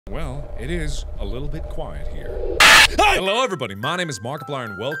Well, it is a little bit quiet here. Hello everybody, my name is Markiplier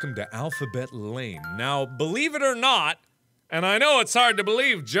and welcome to Alphabet Lane. Now, believe it or not, and I know it's hard to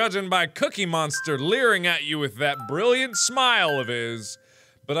believe judging by Cookie Monster leering at you with that brilliant smile of his,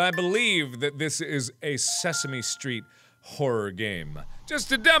 but I believe that this is a Sesame Street horror game.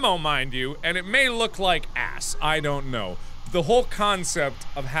 Just a demo, mind you, and it may look like ass, I don't know. The whole concept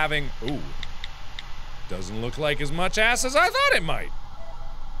of having, ooh, doesn't look like as much ass as I thought it might.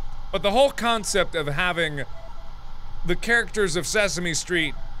 But the whole concept of having the characters of Sesame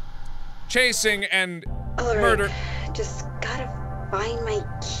Street chasing and murder. Just gotta find my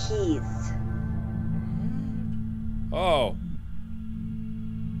keys. Oh.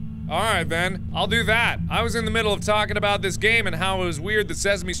 Alright then, I'll do that. I was in the middle of talking about this game and how it was weird that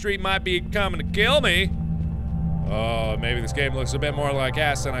Sesame Street might be coming to kill me. Oh, maybe this game looks a bit more like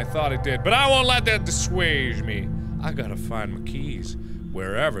ass than I thought it did, but I won't let that dissuade me. I gotta find my keys.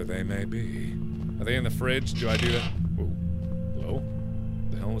 Wherever they may be. Are they in the fridge? Do I do that? Whoa. Hello?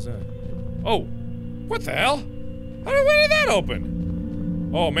 The hell was that? Oh! What the hell? When did that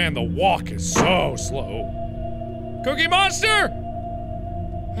open? Oh man, the walk is so slow. Cookie Monster!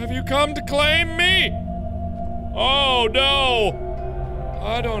 Have you come to claim me? Oh no!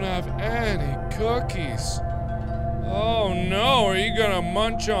 I don't have any cookies. Oh no, are you gonna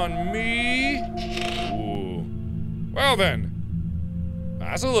munch on me? Ooh. Well then.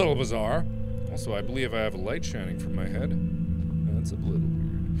 That's a little bizarre. Also, I believe I have a light shining from my head. That's a little weird.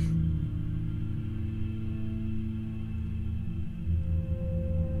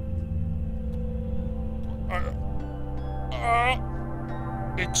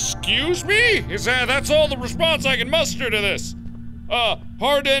 Excuse me? Is that's all the response I can muster to this?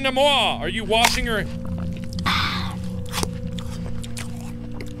 Pardonnez-moi. Are you washing her?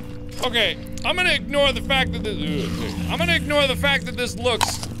 Okay, I'm gonna ignore the fact that this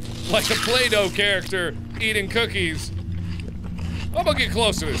looks like a Play-Doh character eating cookies. I'm gonna get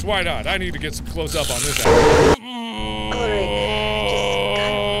close to this, why not? I need to get some close up on this act.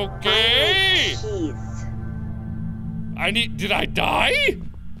 Okay. Did I die?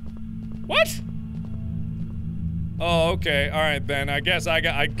 What? Oh, okay, alright then, I guess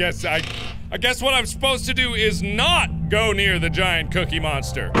what I'm supposed to do is not go near the giant Cookie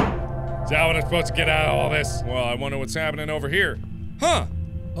Monster. Is that what I'm supposed to get out of all this? Well, I wonder what's happening over here. Huh.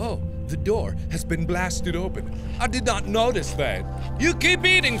 Oh, the door has been blasted open. I did not notice that. You keep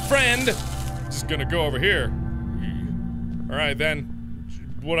eating, friend! Just gonna go over here. Alright then.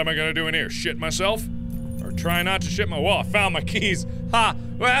 What am I gonna do in here? Shit myself? Or try not to shit my- well, I found my keys. Ha!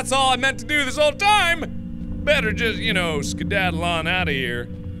 Well, that's all I meant to do this whole time! Better just, you know, skedaddle on out of here.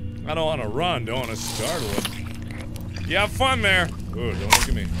 I don't wanna run, don't wanna startle him. You have fun there. Ooh, don't look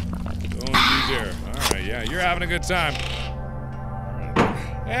at me. Don't you dare. Alright, yeah, you're having a good time.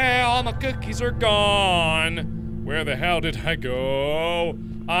 Hey, all my cookies are gone. Where the hell did I go?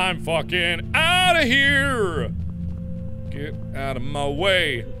 I'm fucking out of here. Get out of my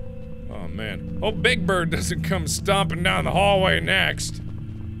way. Oh man. Hope Big Bird doesn't come stomping down the hallway next.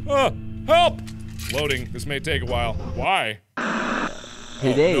 Help! Loading. This may take a while. Why?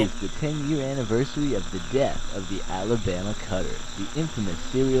 Today is the 10-year anniversary of the death of the Alabama Cutter, the infamous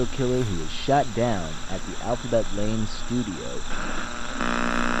serial killer who was shot down at the Alphabet Lane studio.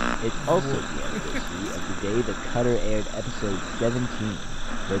 It's also the anniversary of the day the Cutter aired episode 17,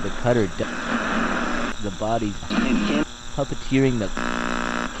 where the Cutter died. The bodies puppeteering the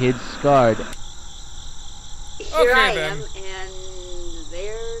kids scarred. Here I am, and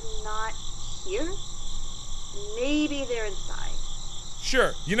they're not here? Maybe they're inside.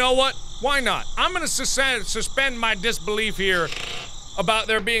 Sure, you know what? Why not? I'm gonna suspend my disbelief here about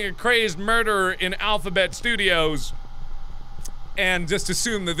there being a crazed murderer in Alphabet Studios and just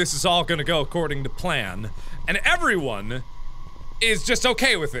assume that this is all gonna go according to plan. And everyone is just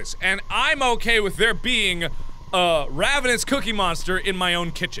okay with this. And I'm okay with there being a ravenous Cookie Monster in my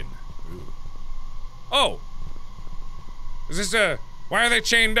own kitchen. Oh. Is this why are they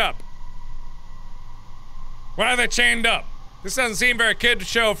chained up? Why are they chained up? This doesn't seem very kid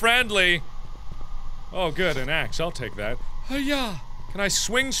show friendly. Oh good, an axe, I'll take that. Hi-ya! Can I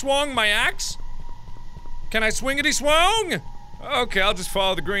swing-swong my axe? Can I swingity-swong? Okay, I'll just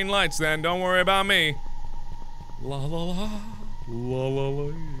follow the green lights then, don't worry about me. La-la-la,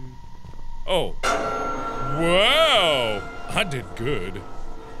 la-la-la. Oh. Whoa! I did good.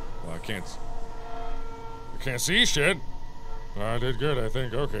 Well, I can't see shit. I did good, I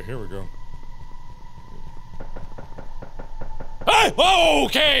think. Okay, here we go. Hey!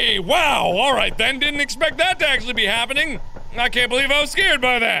 Okay! Wow! Alright then, didn't expect that to actually be happening. I can't believe I was scared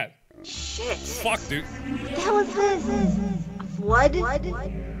by that. Shit. Fuck, dude. What the hell is this? A flood?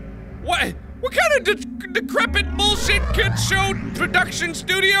 What kind of decrepit bullshit kid show production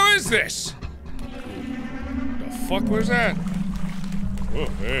studio is this? The fuck was that? Oh,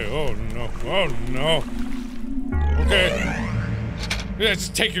 hey, oh no. Okay.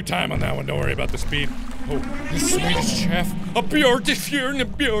 Just take your time on that one, don't worry about the speed. Oh, the Swedish chef. A björn.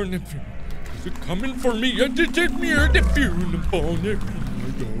 Is it coming for me? I did it near the björn.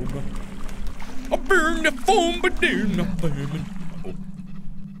 I burn the phone, but they're not burning. Oh,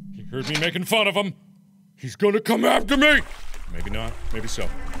 he heard me making fun of him. He's gonna come after me. Maybe not, maybe so.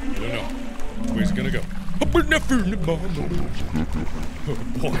 I don't know. Where's he gonna go? I burn the phone, oh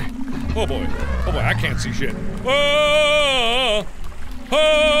boy. Oh boy. Oh boy, I can't see shit. Oh!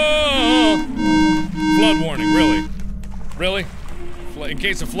 Oh! Flood warning, really? Really? In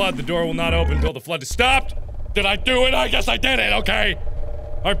case of flood, the door will not open until the flood is stopped. Did I do it? I guess I did it, okay?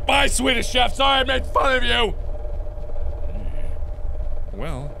 Alright, bye, Swedish chef. Sorry I made fun of you.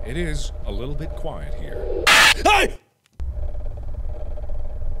 Well, it is a little bit quiet here. Hey!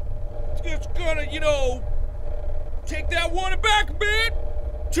 It's gonna, you know, take that one back a bit.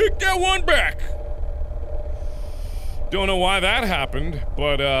 Take that one back. Don't know why that happened,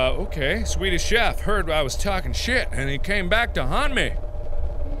 but, okay. Swedish chef heard I was talking shit, and he came back to haunt me.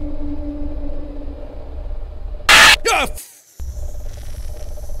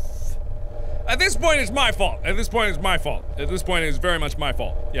 At this point, it's my fault. At this point, it's my fault. At this point, it's very much my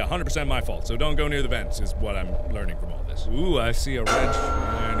fault. Yeah, 100% my fault. So don't go near the vents, is what I'm learning from all this. Ooh, I see a red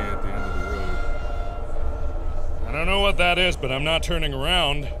shiny at the end of the road. I don't know what that is, but I'm not turning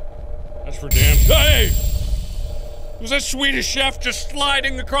around. That's for damn— Hey! Was that Swedish chef just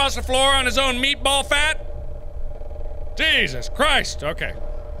sliding across the floor on his own meatball fat? Jesus Christ, okay.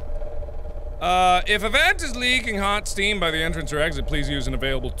 If a vent is leaking hot steam by the entrance or exit, please use an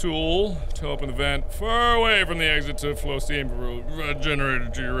available tool to open the vent far away from the exit to flow steam for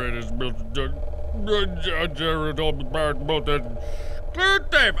generated to your rate.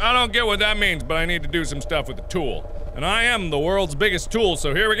 I don't get what that means, but I need to do some stuff with the tool. And I am the world's biggest tool,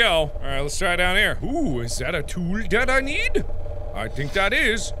 so here we go. Alright, let's try down here. Ooh, is that a tool that I need? I think that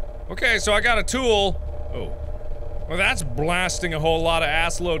is. Okay, so I got a tool. Oh. Well, that's blasting a whole lot of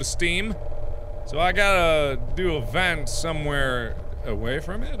ass load of steam. So I gotta do a vent somewhere away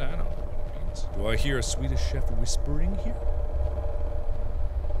from it? I don't know what it means. Do I hear a Swedish chef whispering here?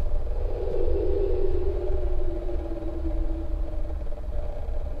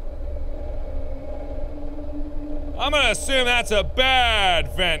 I'm gonna assume that's a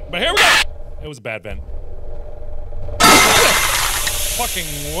bad vent, but here we go! It was a bad vent. Fucking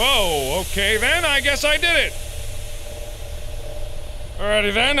whoa, okay then, I guess I did it.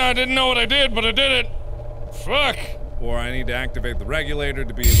 Alrighty then, I didn't know what I did, but I did it. Fuck. Or I need to activate the regulator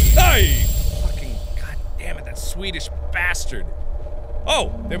to be able to— Hey! Fucking goddammit, that Swedish bastard.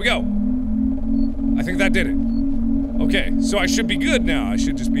 Oh, there we go. I think that did it. Okay, so I should be good now. I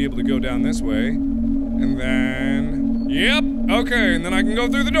should just be able to go down this way. And then... Yep, okay, and then I can go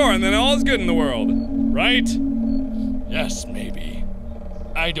through the door, and then all is good in the world. Right? Yes, maybe.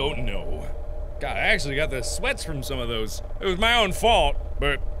 I don't know. God, I actually got the sweats from some of those. It was my own fault,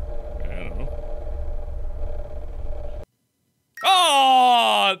 but... I don't know.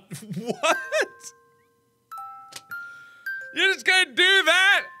 Oh! What? You're just gonna do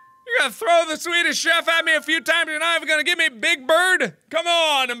that? You're gonna throw the Swedish chef at me a few times, you're not even gonna give me Big Bird? Come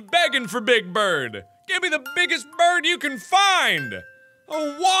on, I'm begging for Big Bird. Give me the biggest bird you can find!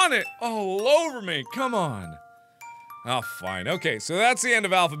 I want it all over me, come on. Oh, fine. Okay, so that's the end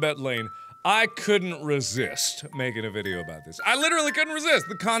of Alphabet Lane. I couldn't resist making a video about this. I literally couldn't resist.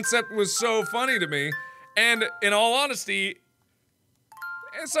 The concept was so funny to me, and in all honesty,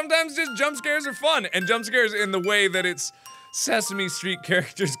 sometimes just jump scares are fun, and jump scares in the way that it's Sesame Street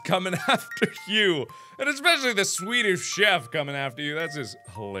characters coming after you, and especially the Swedish chef coming after you. That's just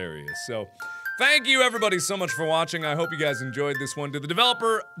hilarious. So, thank you everybody so much for watching. I hope you guys enjoyed this one. To the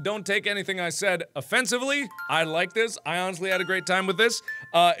developer, don't take anything I said offensively. I like this. I honestly had a great time with this.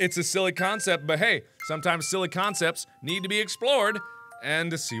 It's a silly concept, but hey, sometimes silly concepts need to be explored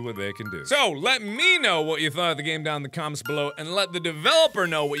and to see what they can do. So, let me know what you thought of the game down in the comments below, and let the developer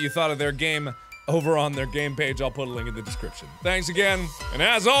know what you thought of their game over on their game page. I'll put a link in the description. Thanks again, and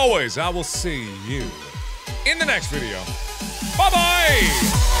as always, I will see you in the next video. Bye-bye!